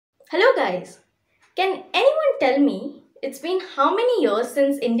Hello guys. Can anyone tell me it's been how many years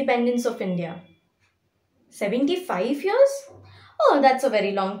since independence of India? 75 years? Oh, that's a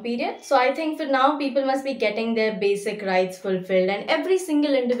very long period. So I think for now people must be getting their basic rights fulfilled and every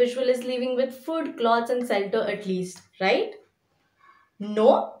single individual is living with food, clothes and shelter at least, right?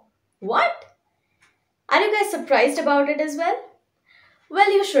 No? What? Are you guys surprised about it as well? Well,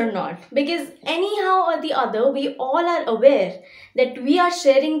 you should not, because anyhow or the other, we all are aware that we are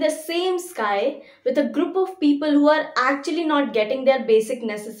sharing the same sky with a group of people who are actually not getting their basic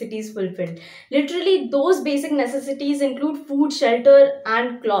necessities fulfilled. Literally, those basic necessities include food, shelter,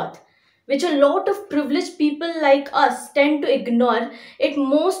 and cloth, which a lot of privileged people like us tend to ignore it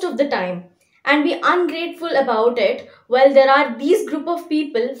most of the time and be ungrateful about it, while there are these group of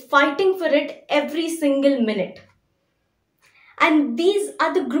people fighting for it every single minute. And these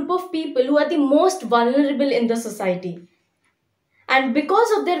are the group of people who are the most vulnerable in the society. And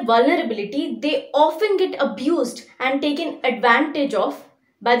because of their vulnerability, they often get abused and taken advantage of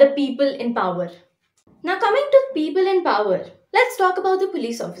by the people in power. Now, coming to people in power, let's talk about the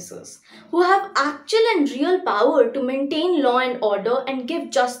police officers who have actual and real power to maintain law and order and give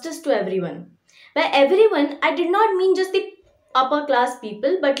justice to everyone. By everyone, I did not mean just the upper class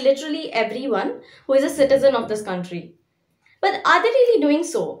people, but literally everyone who is a citizen of this country. But are they really doing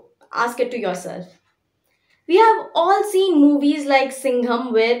so? Ask it to yourself. We have all seen movies like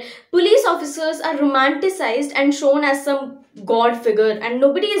Singham where police officers are romanticized and shown as some god figure, and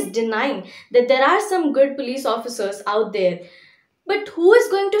nobody is denying that there are some good police officers out there. But who is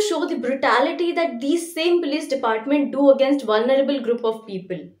going to show the brutality that these same police department do against vulnerable group of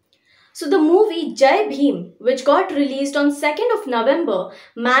people? So the movie Jai Bhim, which got released on 2nd of November,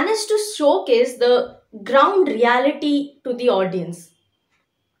 managed to showcase the ground reality to the audience.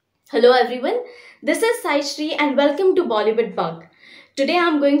 Hello everyone, this is Saishree and welcome to Bollywood Bug. Today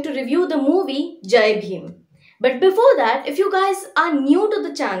I'm going to review the movie Jai Bhim. But before that, if you guys are new to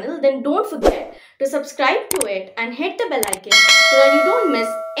the channel, then don't forget to subscribe to it and hit the bell icon so that you don't miss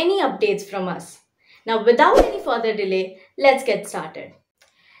any updates from us. Now without any further delay, let's get started.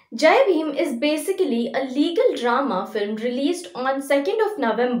 Jai Bhim is basically a legal drama film released on 2nd of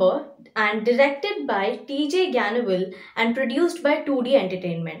November and directed by T.J. Ganewal and produced by 2D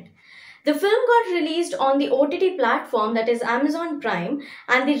Entertainment. The film got released on the OTT platform, that is Amazon Prime,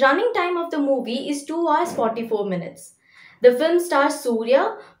 and the running time of the movie is 2 hours 44 minutes. The film stars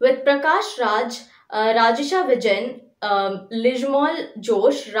Suriya with Prakash Raj, Rajisha Vijayan, Lijmal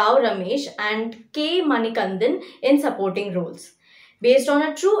Josh, Rao Ramesh and K. Manikandan in supporting roles. Based on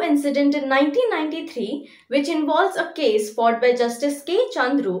a true incident in 1993, which involves a case fought by Justice K.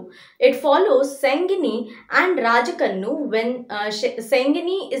 Chandru, it follows Sengini and Rajakannu when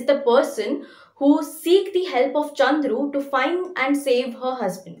Sengini is the person who seek the help of Chandru to find and save her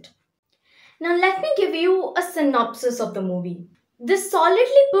husband. Now let me give you a synopsis of the movie. This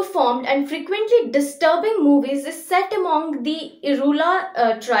solidly performed and frequently disturbing movies is set among the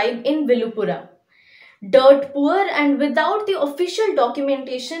Irula tribe in Vilupura. Dirt poor and without the official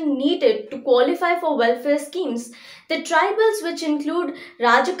documentation needed to qualify for welfare schemes, the tribals, which include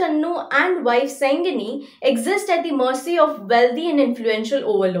Rajakannu and wife Sengini, exist at the mercy of wealthy and influential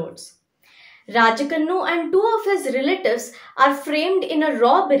overlords. Rajakannu and two of his relatives are framed in a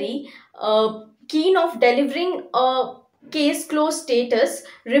robbery, keen of delivering a case closed status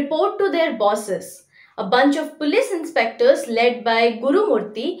report to their bosses. A bunch of police inspectors led by Guru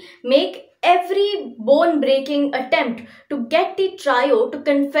Murthy make every bone-breaking attempt to get the trio to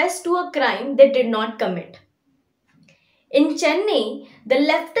confess to a crime they did not commit. In Chennai, the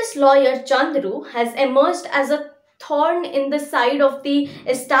leftist lawyer Chandru has emerged as a thorn in the side of the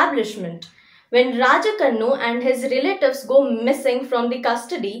establishment. When Rajakannu and his relatives go missing from the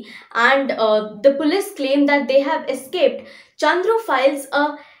custody and the police claim that they have escaped, Chandru files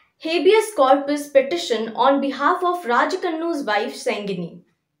a habeas corpus petition on behalf of Rajakannu's wife Sengini.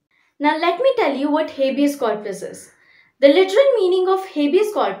 Now let me tell you what habeas corpus is. The literal meaning of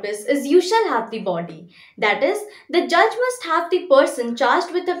habeas corpus is you shall have the body. That is, the judge must have the person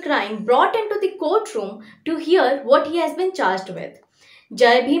charged with a crime brought into the courtroom to hear what he has been charged with.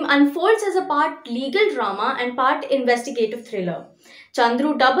 Jai Bhim unfolds as a part legal drama and part investigative thriller.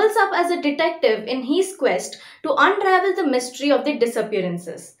 Chandru doubles up as a detective in his quest to unravel the mystery of the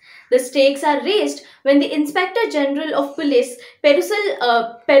disappearances. The stakes are raised when the Inspector General of Police,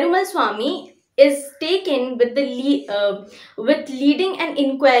 Perumal Swamy, is taken with leading an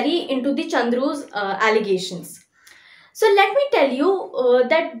inquiry into the Chandru's allegations. So let me tell you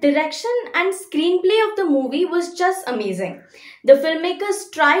that direction and screenplay of the movie was just amazing. The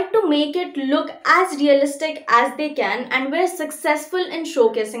filmmakers tried to make it look as realistic as they can and were successful in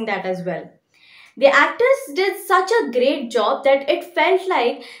showcasing that as well. The actors did such a great job that it felt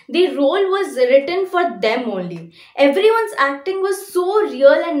like the role was written for them only. Everyone's acting was so real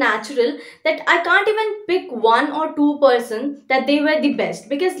and natural that I can't even pick one or two person that they were the best,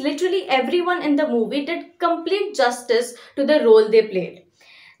 because literally everyone in the movie did complete justice to the role they played.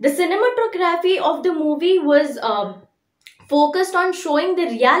 The cinematography of the movie was focused on showing the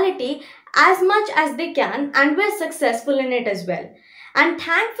reality as much as they can and were successful in it as well. And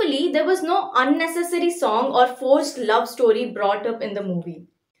thankfully, there was no unnecessary song or forced love story brought up in the movie.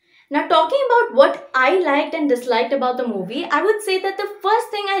 Now, talking about what I liked and disliked about the movie, I would say that the first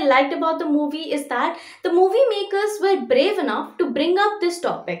thing I liked about the movie is that the movie makers were brave enough to bring up this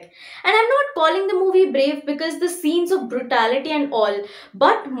topic. And I'm not calling the movie brave because the scenes of brutality and all,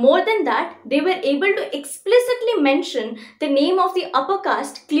 but more than that, they were able to explicitly mention the name of the upper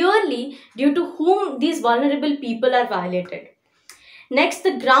caste clearly due to whom these vulnerable people are violated. Next,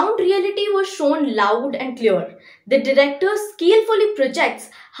 the ground reality was shown loud and clear. The director skillfully projects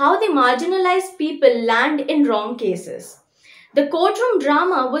how the marginalized people land in wrong cases. The courtroom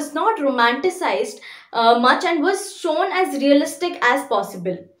drama was not romanticized much and was shown as realistic as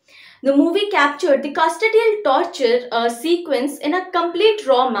possible. The movie captured the custodial torture sequence in a complete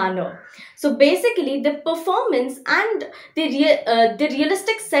raw manner. So basically, the performance and the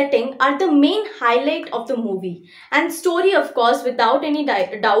realistic setting are the main highlight of the movie. And story, of course, without any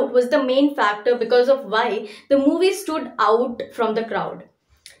doubt, was the main factor because of why the movie stood out from the crowd.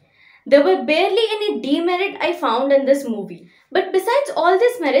 There were barely any demerit I found in this movie. But besides all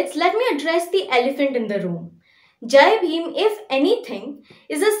these merits, let me address the elephant in the room. Jai Bhim, if anything,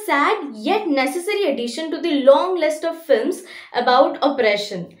 is a sad yet necessary addition to the long list of films about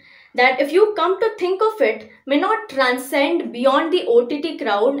oppression that, if you come to think of it, may not transcend beyond the OTT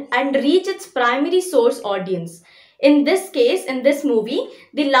crowd and reach its primary source audience. In this case, in this movie,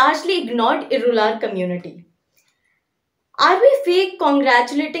 the largely ignored irregular community. Are we fake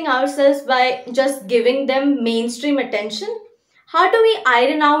congratulating ourselves by just giving them mainstream attention? How do we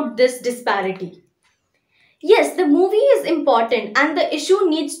iron out this disparity? Yes, the movie is important and the issue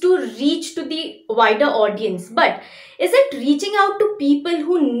needs to reach to the wider audience. But is it reaching out to people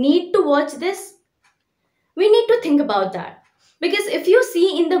who need to watch this? We need to think about that. Because if you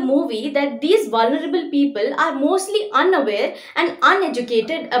see in the movie that these vulnerable people are mostly unaware and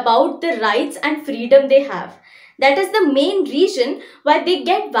uneducated about the rights and freedom they have. That is the main reason why they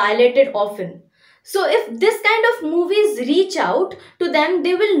get violated often. So if this kind of movies reach out to them,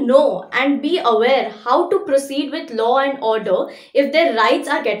 they will know and be aware how to proceed with law and order if their rights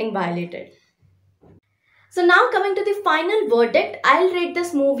are getting violated. So now coming to the final verdict, I'll rate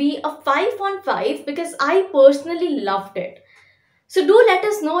this movie a 5 on 5 because I personally loved it. So do let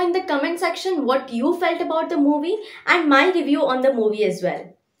us know in the comment section what you felt about the movie and my review on the movie as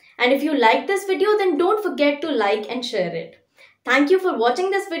well. And if you like this video, then don't forget to like and share it. Thank you for watching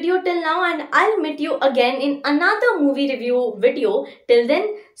this video till now, and I'll meet you again in another movie review video. Till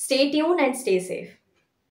then, stay tuned and stay safe.